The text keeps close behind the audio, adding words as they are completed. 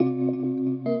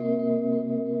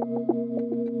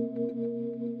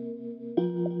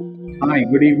Hi,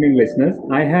 good evening, listeners.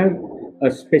 I have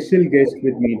a special guest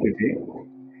with me today.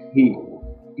 He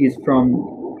is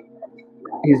from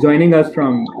he's joining us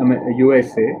from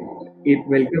USA.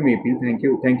 Welcome, AP.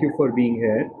 Thank you for being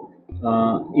here.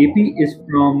 AP is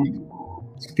from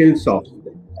Skillsoft.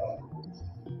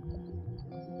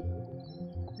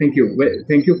 Thank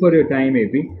you for your time,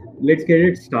 AP. Let's get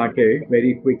it started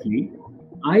very quickly.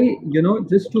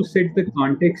 Just to set the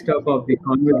context up of the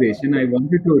conversation, I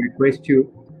wanted to request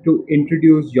you to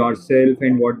introduce yourself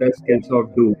and what does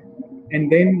Skillsoft do,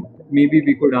 and then maybe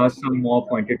we could ask some more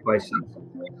pointed questions.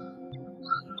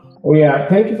 Oh, yeah.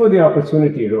 Thank you for the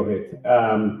opportunity, Rohit.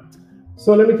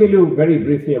 So, let me tell you very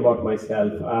briefly about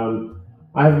myself.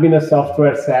 I've been a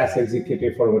software SaaS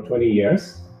executive for over 20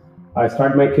 years. I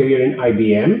started my career in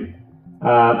IBM.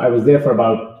 I was there for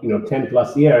about 10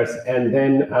 plus years, and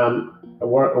then I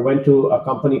went to a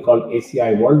company called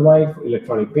ACI Worldwide for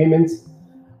electronic payments.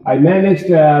 I managed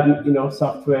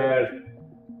software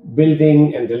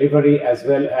building and delivery, as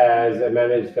well as I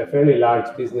managed fairly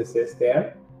large businesses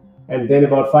there. And then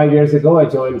about 5 years ago, I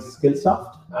joined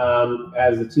Skillsoft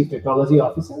as the Chief Technology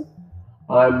Officer.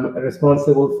 I'm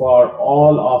responsible for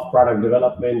all of product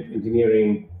development,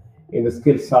 engineering in the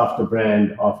Skillsoft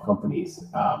brand of companies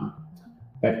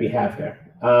that we have here.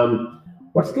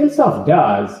 What Skillsoft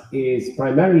does is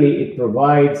primarily it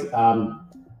provides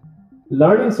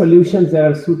learning solutions that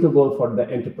are suitable for the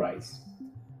enterprise.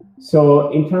 So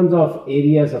in terms of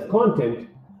areas of content,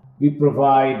 we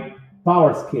provide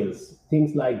power skills,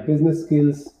 things like business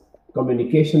skills,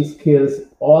 communication skills,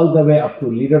 all the way up to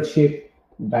leadership,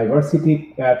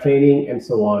 diversity training, and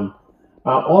so on.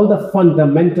 All the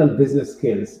fundamental business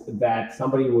skills that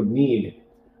somebody would need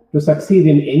to succeed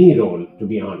in any role, to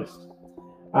be honest.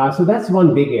 So that's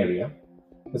one big area.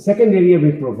 The second area,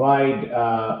 we provide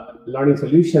learning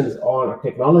solutions on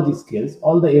technology skills,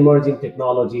 all the emerging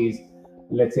technologies,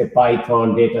 let's say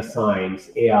Python, data science,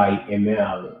 AI,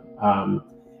 ML,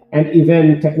 and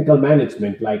even technical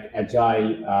management like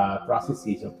agile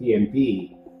processes or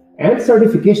PMP, and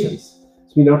certifications.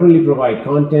 So we not only provide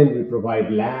content, we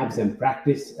provide labs and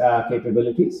practice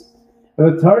capabilities.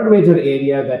 And the third major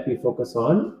area that we focus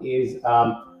on is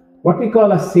what we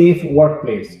call a safe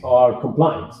workplace or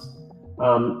compliance.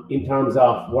 In terms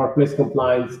of workplace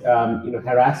compliance,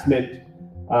 harassment,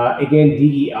 again,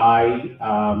 DEI,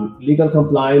 legal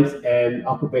compliance, and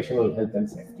occupational health and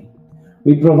safety.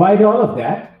 We provide all of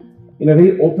that in a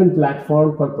very open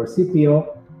platform called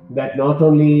Percipio that not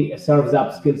only serves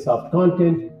up Skillsoft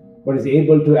content, but is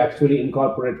able to actually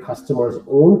incorporate customers'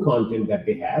 own content that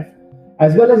they have,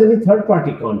 as well as any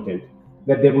third-party content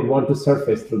that they would want to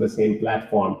surface through the same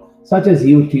platform, such as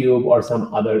YouTube or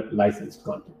some other licensed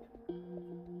content.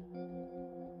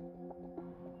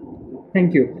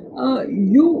 Thank you.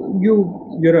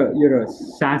 You're a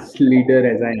SaaS leader,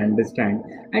 as I understand,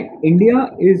 and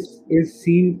India is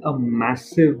seeing a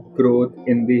massive growth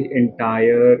in the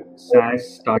entire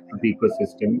SaaS startup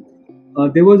ecosystem.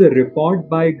 There was a report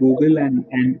by Google and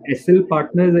SL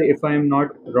Partners, if I am not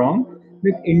wrong,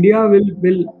 that India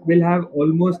will have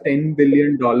almost $10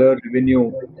 billion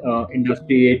revenue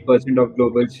industry, 8% of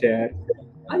global share.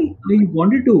 I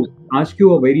wanted to ask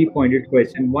you a very pointed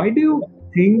question. Why do you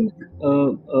think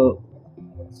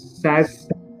SaaS,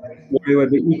 whatever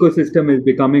the ecosystem is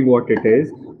becoming what it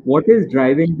is? What is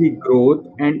driving the growth,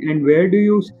 and where do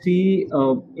you see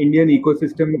Indian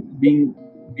ecosystem being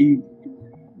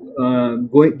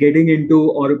getting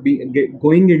into or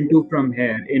going into from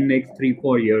here in next 3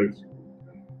 4 years?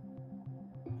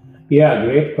 Yeah,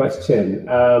 great question.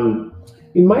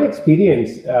 In my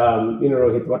experience,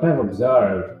 Rohit, what I've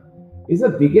observed is the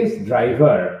biggest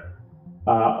driver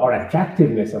or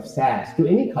attractiveness of SaaS to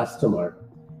any customer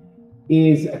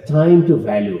is a time to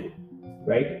value,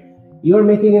 right? You're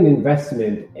making an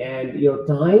investment and your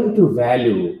time to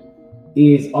value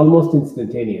is almost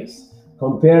instantaneous.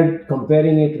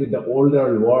 Comparing it with the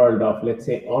older world of, let's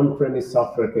say, on-premise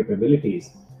software capabilities,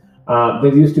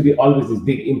 there used to be always this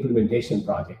big implementation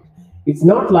project. It's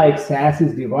not like SaaS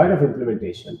is devoid of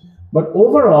implementation, but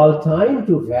overall time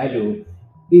to value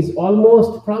is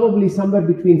almost probably somewhere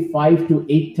between 5 to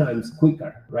 8 times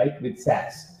quicker, right, with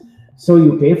SaaS. So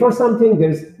you pay for something,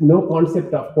 there's no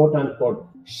concept of quote unquote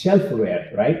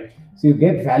shelfware, right? So you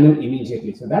get value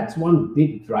immediately. So that's one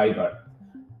big driver.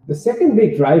 The second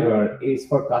big driver is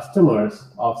for customers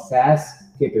of SaaS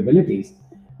capabilities.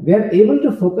 They're able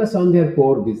to focus on their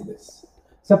core business.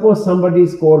 Suppose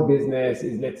somebody's core business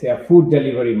is, let's say, a food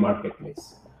delivery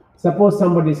marketplace. Suppose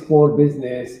somebody's core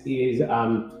business is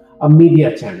a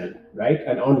media channel, right?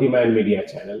 An on-demand media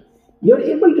channel. You're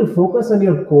able to focus on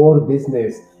your core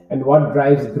business and what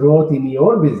drives growth in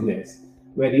your business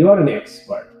where you're an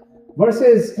expert,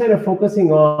 versus kind of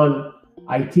focusing on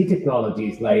IT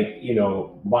technologies like,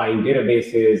 buying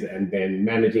databases and then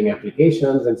managing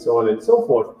applications and so on and so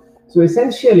forth. So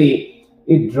essentially,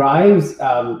 it drives,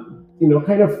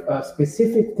 kind of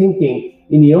specific thinking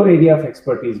in your area of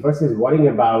expertise versus worrying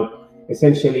about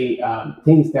essentially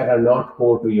things that are not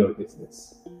core to your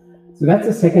business. So that's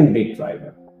the second big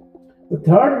driver. The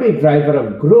third big driver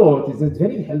of growth is it's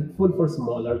very helpful for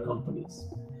smaller companies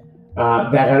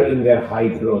that are in their high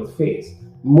growth phase.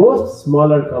 Most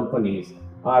smaller companies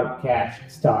are cash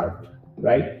starved,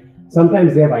 right?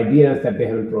 Sometimes they have ideas that they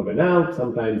haven't proven out.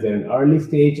 Sometimes they're in early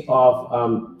stage of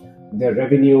their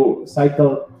revenue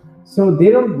cycle. So they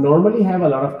don't normally have a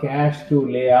lot of cash to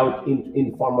lay out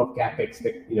in form of capex,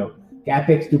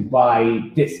 capex to buy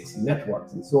disks,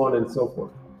 networks, and so on and so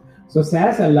forth. So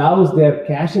SaaS allows their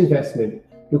cash investment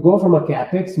to go from a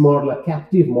capex model, a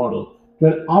captive model, to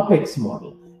an opex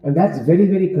model. And that's very,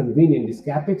 very convenient. This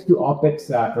capex to opex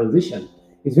transition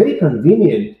is very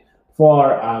convenient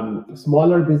for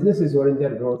smaller businesses who are in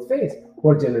their growth phase, who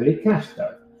are generally cash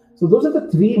starved. So those are the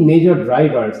three major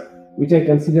drivers which I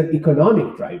consider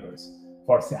economic drivers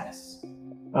for SaaS.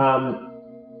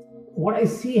 What I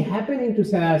see happening to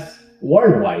SaaS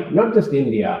worldwide, not just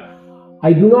India,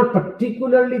 I do not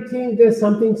particularly think there's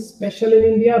something special in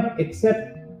India,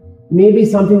 except maybe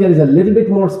something that is a little bit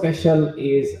more special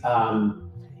is the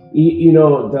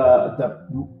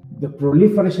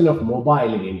proliferation of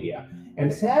mobile in India.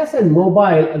 And SaaS and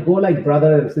mobile go like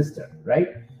brother and sister, right?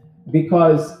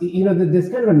 Because there's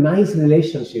kind of a nice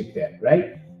relationship there,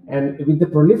 right? And with the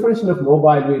proliferation of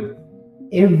mobile, with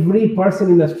every person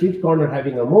in a street corner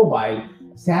having a mobile,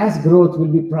 SaaS growth will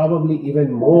be probably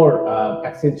even more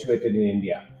accentuated in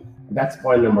India. That's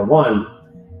point number one.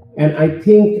 And I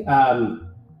think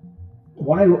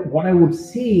what I would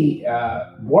see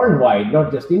worldwide,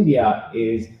 not just India,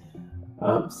 is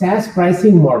SaaS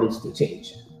pricing models to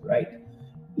change, right?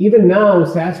 Even now,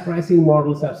 SaaS pricing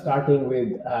models are starting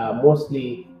with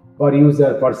mostly per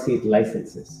user, per seat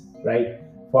licenses, right?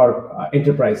 For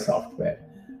enterprise software.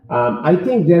 I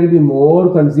think there will be more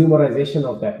consumerization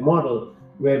of that model,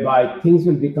 whereby things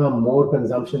will become more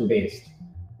consumption-based,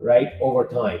 right, over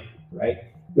time, right?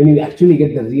 When you actually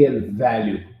get the real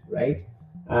value, right?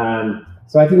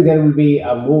 So I think there will be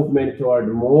a movement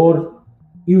toward more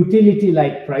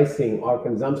utility-like pricing or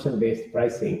consumption-based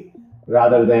pricing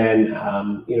rather than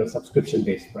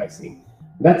subscription-based pricing.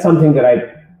 That's something that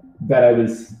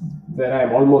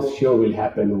I'm almost sure will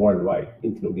happen worldwide,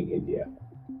 including India.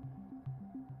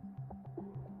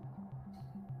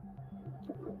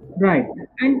 Right,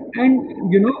 and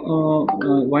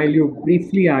while you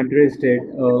briefly addressed it,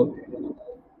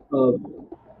 uh,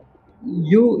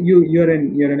 you're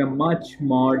in a much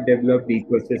more developed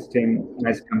ecosystem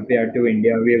as compared to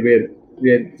India.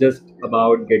 We're just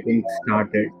about getting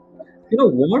started.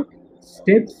 What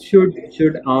steps should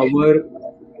our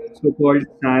so-called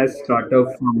SaaS startup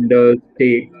founders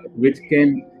take, which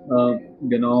can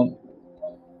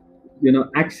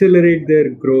accelerate their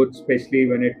growth, especially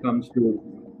when it comes to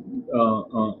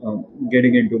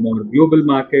getting into more global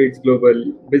markets,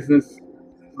 global business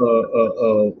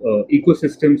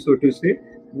ecosystem, so to say.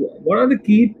 What are the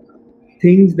key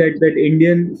things that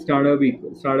Indian SaaS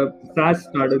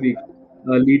startup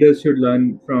leaders should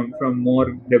learn from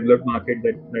more developed market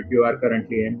that you are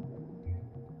currently in?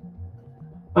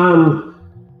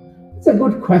 It's a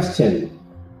good question.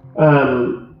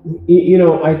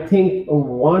 I think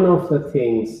one of the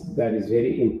things that is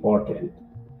very important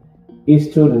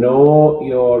is to know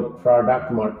your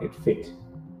product market fit,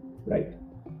 right?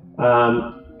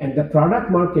 And the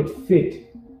product market fit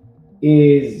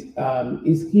is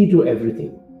key to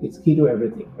everything. It's key to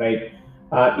everything, right?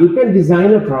 You can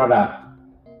design a product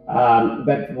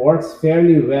that works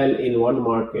fairly well in one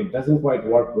market, doesn't quite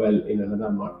work well in another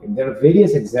market. There are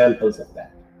various examples of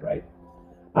that, right?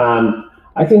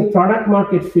 I think product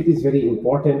market fit is very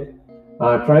important.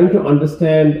 Trying to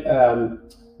understand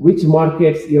which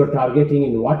markets you're targeting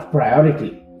in what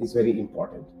priority is very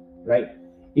important, right?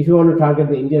 If you want to target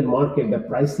the Indian market, the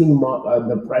pricing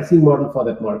model for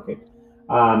that market,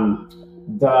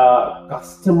 the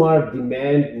customer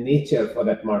demand nature for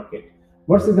that market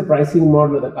versus the pricing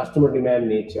model or the customer demand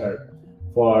nature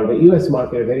for the US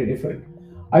market are very different.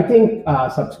 I think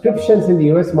subscriptions in the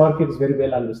US market is very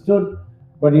well understood,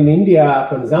 but in India,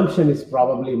 consumption is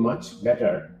probably much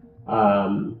better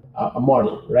a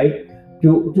model, right?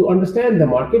 To understand the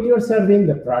market you're serving,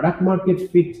 the product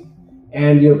market fit,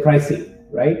 and your pricing,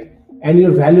 right? And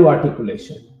your value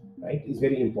articulation, right, is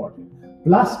very important.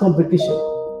 Plus competition,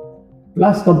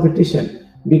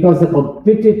 because the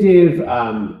competitive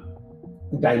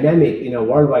dynamic in a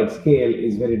worldwide scale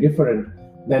is very different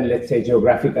than, let's say,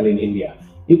 geographical in India.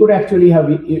 You could actually have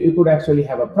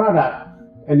a product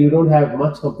and you don't have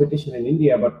much competition in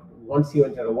India, but once you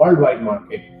enter a worldwide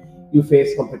market, you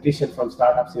face competition from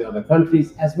startups in other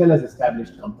countries as well as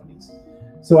established companies.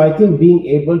 So I think being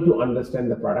able to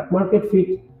understand the product market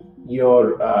fit,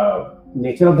 your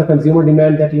nature of the consumer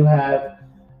demand that you have,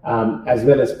 as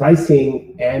well as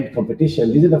pricing and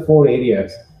competition. These are the four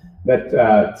areas that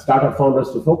startup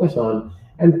founders to focus on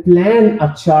and plan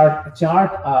a chart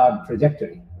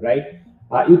trajectory, right?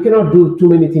 You cannot do too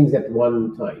many things at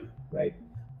one time, right?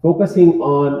 Focusing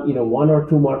on one or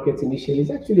two markets initially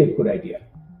is actually a good idea.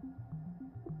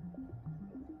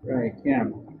 Right. Yeah.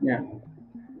 Yeah.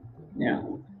 Yeah.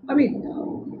 I mean,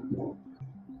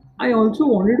 I also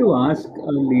wanted to ask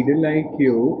a leader like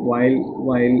you,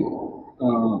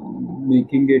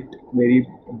 making it very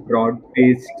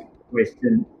broad-based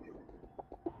question.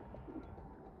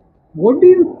 What do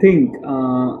you think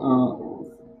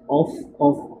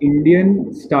of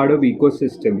Indian startup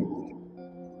ecosystem?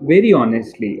 Very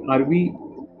honestly, are we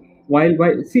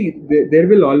while see there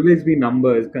will always be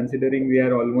numbers, considering we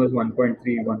are almost 1.3,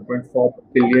 1.4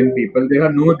 billion people. There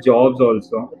are no jobs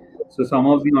also, so some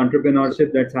of the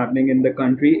entrepreneurship that's happening in the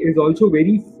country is also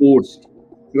very forced,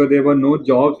 because there were no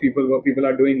jobs. People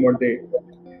are doing what they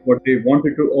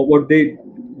wanted to, or what they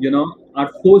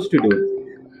are forced to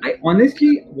do. I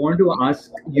honestly want to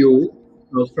ask you,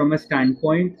 from a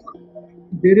standpoint,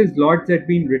 there is lots that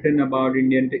been written about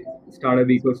Indian startup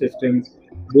ecosystem,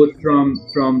 both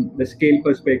from the scale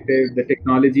perspective, the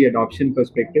technology adoption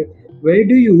perspective. Where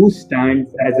do you stand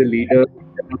as a leader,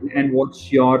 and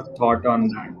what's your thought on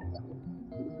that?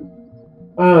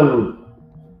 Um,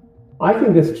 I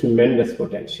think there's tremendous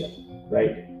potential,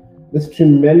 right? There's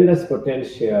tremendous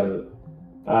potential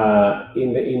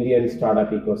in the Indian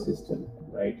startup ecosystem,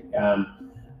 right?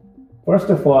 First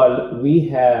of all, we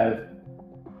have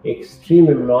extreme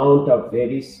amount of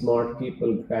very smart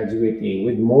people graduating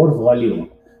with more volume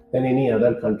than any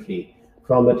other country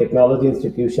from the technology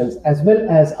institutions as well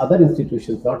as other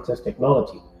institutions, not just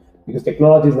technology, because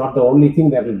technology is not the only thing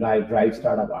that will drive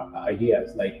startup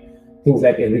ideas, like things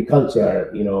like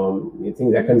agriculture,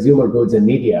 things like consumer goods and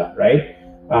media, right?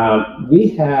 We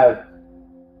have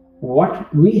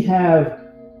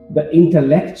the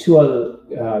intellectual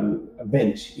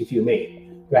bench, if you may,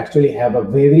 to actually have a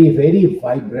very, very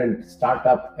vibrant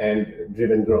startup and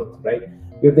driven growth, right?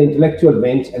 We have the intellectual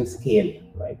bench and scale,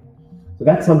 right? So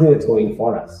that's something that's going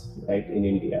for us, right, in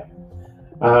India.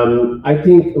 I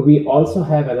think we also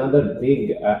have another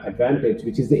big advantage,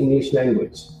 which is the English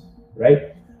language,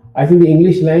 right? I think the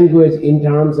English language, in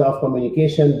terms of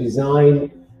communication,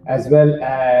 design, as well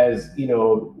as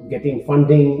getting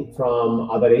funding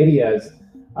from other areas,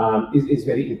 is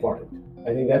very important.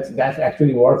 I think that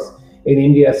actually works in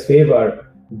India's favor,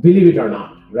 believe it or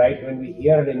not, right? When we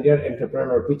hear an Indian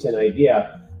entrepreneur pitch an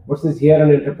idea versus hear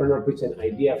an entrepreneur pitch an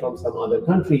idea from some other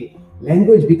country,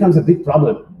 language becomes a big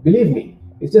problem. Believe me,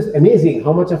 it's just amazing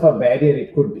how much of a barrier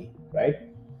it could be, right?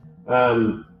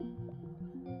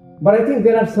 But I think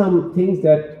there are some things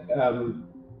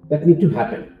that need to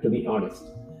happen, to be honest.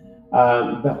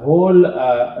 The whole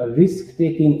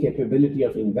risk-taking capability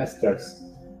of investors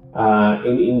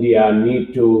in India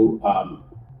need to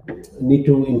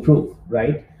improve,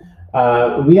 right?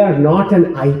 We are not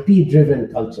an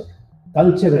IP-driven culture.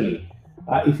 Culturally,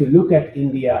 if you look at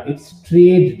India, it's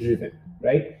trade-driven,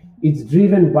 right? It's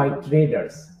driven by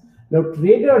traders. Now,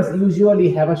 traders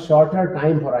usually have a shorter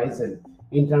time horizon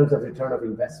in terms of return of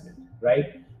investment,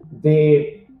 right?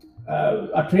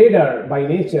 A trader by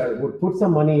nature would put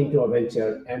some money into a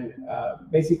venture and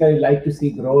basically like to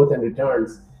see growth and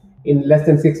returns in less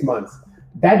than 6 months.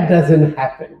 That doesn't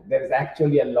happen. There is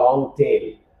actually a long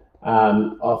tail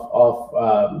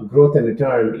of growth and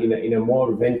return in a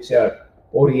more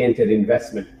venture-oriented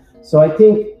investment. So I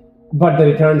think, but the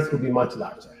returns could be much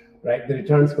larger, right? The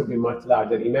returns could be much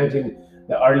larger. Imagine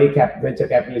the early venture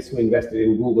capitalists who invested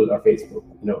in Google or Facebook.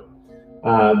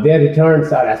 Their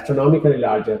returns are astronomically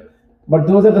larger. But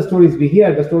those are the stories we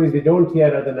hear. The stories we don't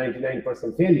hear are the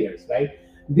 99% failures, right?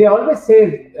 They always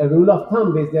say a rule of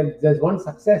thumb is there's one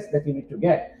success that you need to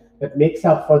get that makes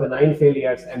up for the 9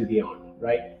 failures and beyond,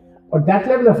 right? But that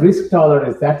level of risk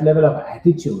tolerance, that level of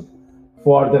attitude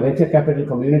for the venture capital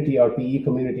community or PE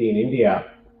community in India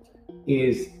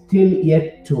is still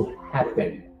yet to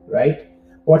happen, right?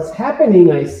 What's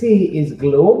happening, I see, is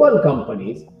global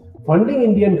companies funding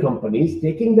Indian companies,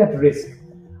 taking that risk.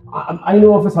 I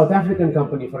know of a South African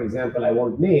company, for example, I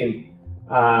won't name,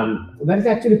 that is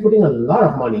actually putting a lot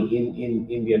of money in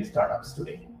Indian startups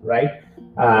today, right?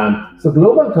 So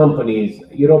global companies,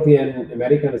 European,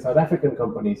 American, South African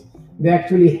companies, they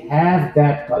actually have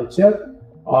that culture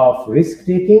of risk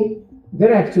taking.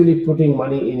 They're actually putting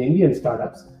money in Indian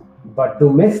startups, but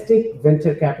domestic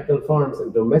venture capital firms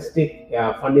and domestic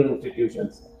funding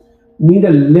institutions need a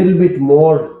little bit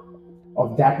more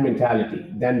of that mentality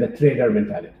than the trader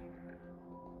mentality.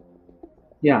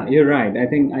 Yeah, you're right. I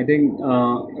think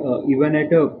even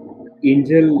at a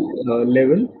angel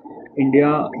level,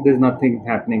 India, there's nothing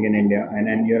happening in India,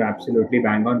 and you're absolutely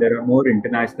bang on. There are more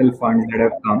international funds that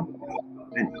have come.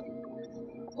 And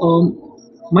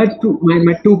my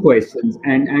two questions,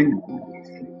 and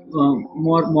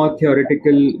more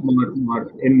theoretical,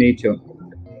 more in nature.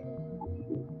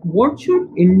 What should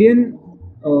Indian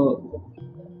uh,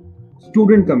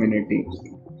 student community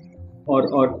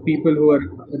or people who are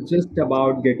just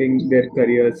about getting their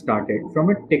career started from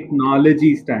a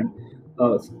technology stand,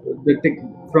 uh, the tech,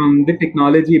 from the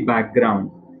technology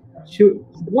background, should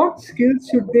what skills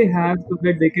should they have so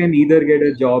that they can either get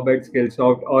a job at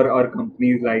Skillsoft or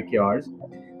companies like yours?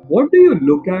 What do you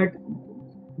look at,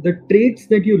 the traits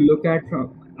that you look at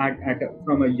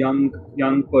from a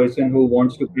young person who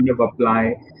wants to kind of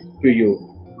apply to you?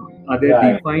 Are there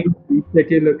Right. defined traits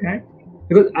that you look at?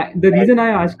 Because the reason I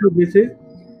ask you this is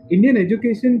Indian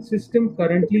education system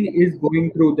currently is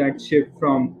going through that shift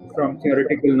from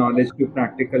theoretical knowledge to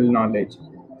practical knowledge.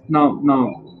 Now,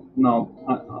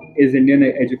 is Indian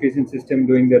education system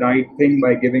doing the right thing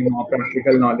by giving more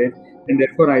practical knowledge? And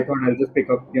therefore, I thought I'll just pick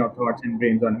up your thoughts and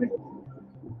brains on it.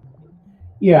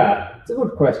 Yeah, it's a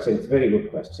good question. It's a very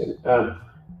good question.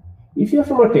 If you're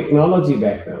from a technology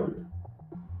background,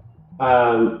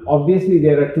 obviously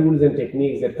there are tools and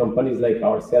techniques that companies like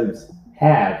ourselves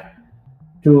have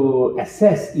to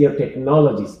assess your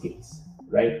technology skills,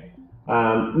 right?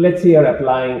 Let's say you're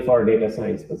applying for a data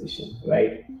science position,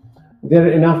 right? There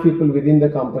are enough people within the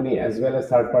company as well as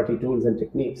third-party tools and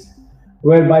techniques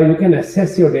whereby you can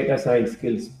assess your data science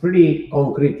skills pretty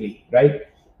concretely, right?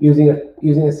 Using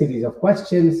a series of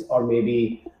questions or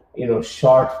maybe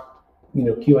short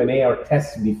Q&A or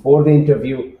tests before the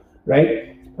interview,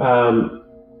 right?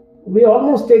 We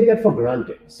almost take that for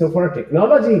granted. So for a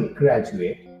technology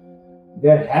graduate,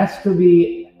 there has to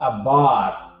be a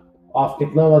bar of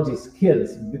technology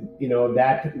skills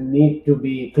that need to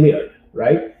be cleared,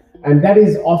 right? And that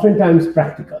is oftentimes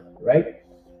practical, right?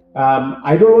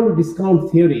 I don't want to discount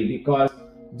theory because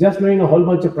just knowing a whole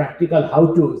bunch of practical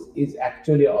how-tos is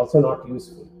actually also not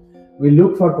useful. We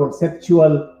look for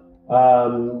conceptual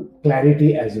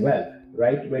clarity as well,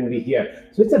 right? When we hear.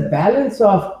 So it's a balance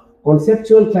of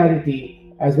conceptual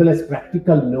clarity as well as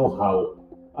practical know-how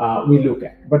we look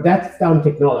at. But that's on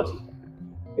technology.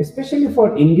 Especially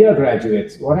for India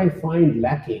graduates, what I find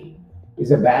lacking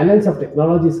is a balance of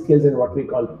technology skills and what we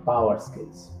call power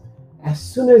skills. As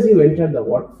soon as you enter the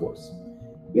workforce,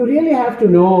 you really have to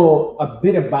know a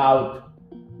bit about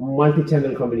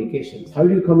multi-channel communications. How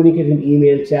do you communicate in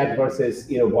email, chat versus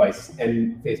voice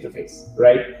and face-to-face,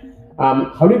 right?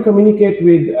 How do you communicate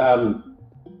with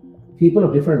people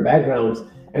of different backgrounds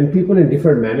and people in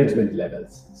different management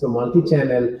levels? So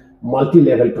multi-channel,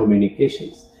 multi-level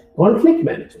communications, conflict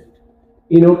management.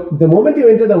 The moment you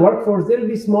enter the workforce, there will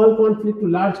be small conflict to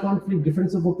large conflict,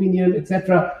 difference of opinion,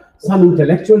 etc. Some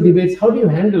intellectual debates. How do you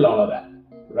handle all of that,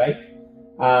 right?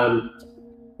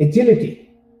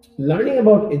 Agility, learning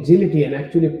about agility and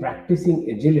actually practicing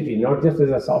agility, not just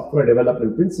as a software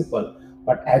development principle,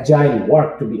 but agile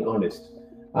work, to be honest.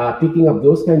 Picking up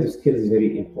those kinds of skills is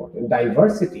very important.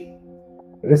 Diversity,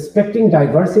 respecting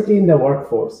diversity in the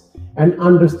workforce and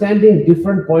understanding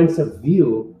different points of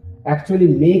view actually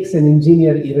makes an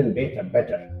engineer even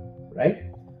better, right?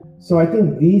 So I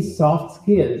think these soft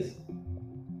skills,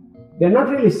 they're not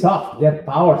really soft, they're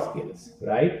power skills,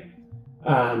 right?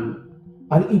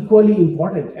 Are equally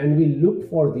important, and we look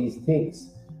for these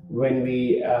things when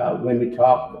we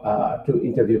talk to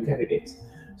interview candidates.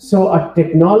 So a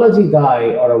technology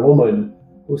guy or a woman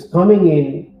who's coming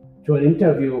in to an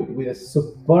interview with a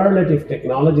superlative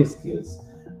technology skills,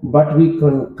 but we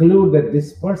conclude that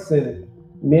this person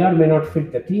may or may not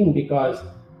fit the team because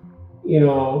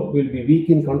will be weak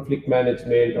in conflict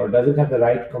management or doesn't have the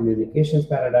right communications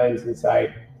paradigms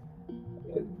inside,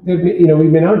 we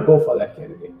may not go for that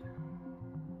candidate.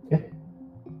 Okay.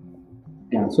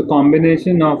 Yeah, so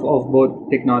combination of both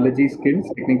technology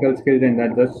skills, technical skills, and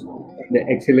that just the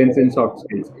excellence in soft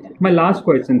skills. My last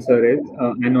question, sir, is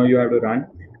I know you have to run.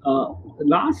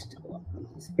 Last,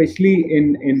 especially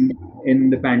in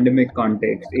the pandemic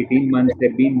context, 18 months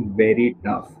they've been very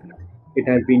tough. It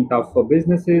has been tough for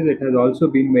businesses. It has also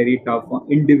been very tough for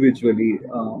individually.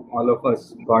 All of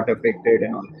us got affected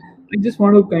and all. I just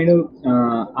want to kind of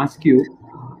ask you,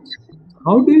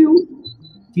 how do you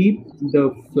keep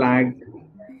the flag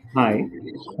high?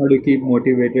 How do you keep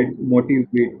motivate?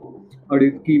 How do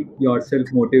you keep yourself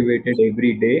motivated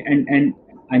every day?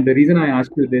 And the reason I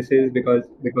ask you this is because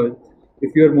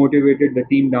if you're motivated, the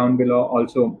team down below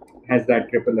also has that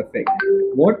triple effect.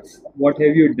 What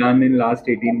have you done in last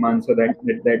 18 months so that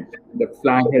the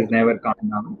flag has never come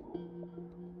down?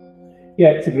 Yeah,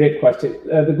 it's a great question.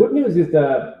 The good news is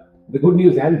the good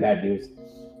news and bad news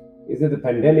is that the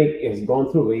pandemic has gone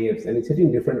through waves and it's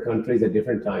hitting different countries at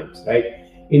different times, right?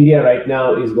 India right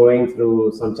now is going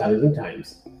through some challenging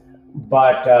times,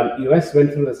 but US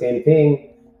went through the same thing.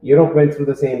 Europe went through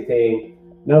the same thing.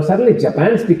 Now suddenly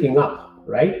Japan's picking up,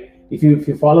 right? If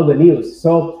you follow the news,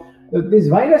 so this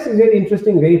virus is very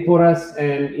interesting, very porous,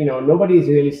 and nobody is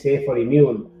really safe or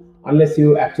immune unless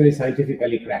you actually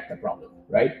scientifically crack the problem,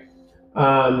 right?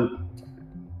 Um,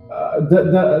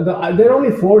 there are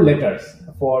only four letters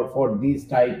for these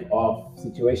type of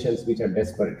situations which are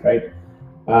desperate, right?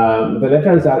 The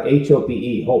letters are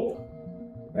HOPE, hope,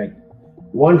 right?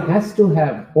 One has to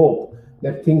have hope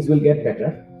that things will get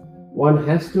better. One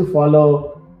has to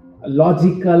follow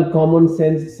logical, common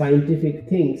sense, scientific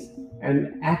things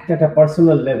and act at a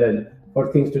personal level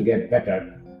for things to get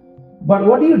better. But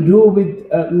what do you do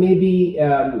with maybe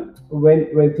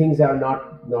when things are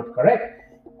not correct?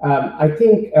 I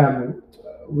think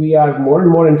we are more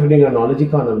and more entering a knowledge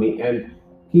economy, and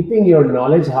keeping your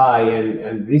knowledge high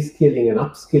and reskilling and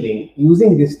upskilling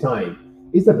using this time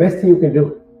is the best thing you can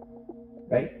do,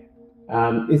 right?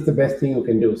 It's the best thing you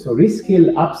can do. So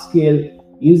reskill, upskill,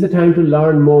 use the time to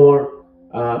learn more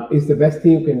is the best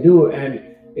thing you can do, and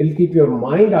it'll keep your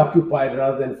mind occupied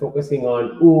rather than focusing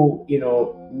on,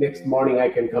 next morning I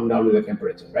can come down with the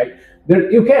temperature, right?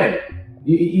 There you can,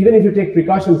 even if you take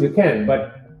precautions, you can,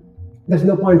 but there's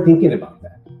no point thinking about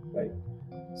that, right?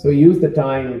 So use the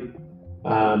time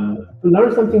to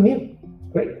learn something new.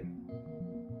 Great.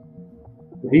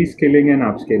 Reskilling and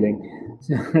upskilling.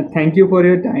 So, thank you for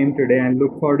your time today, and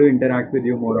look forward to interact with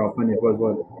you more often. It was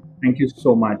worth it. Thank you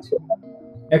so much.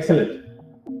 Excellent.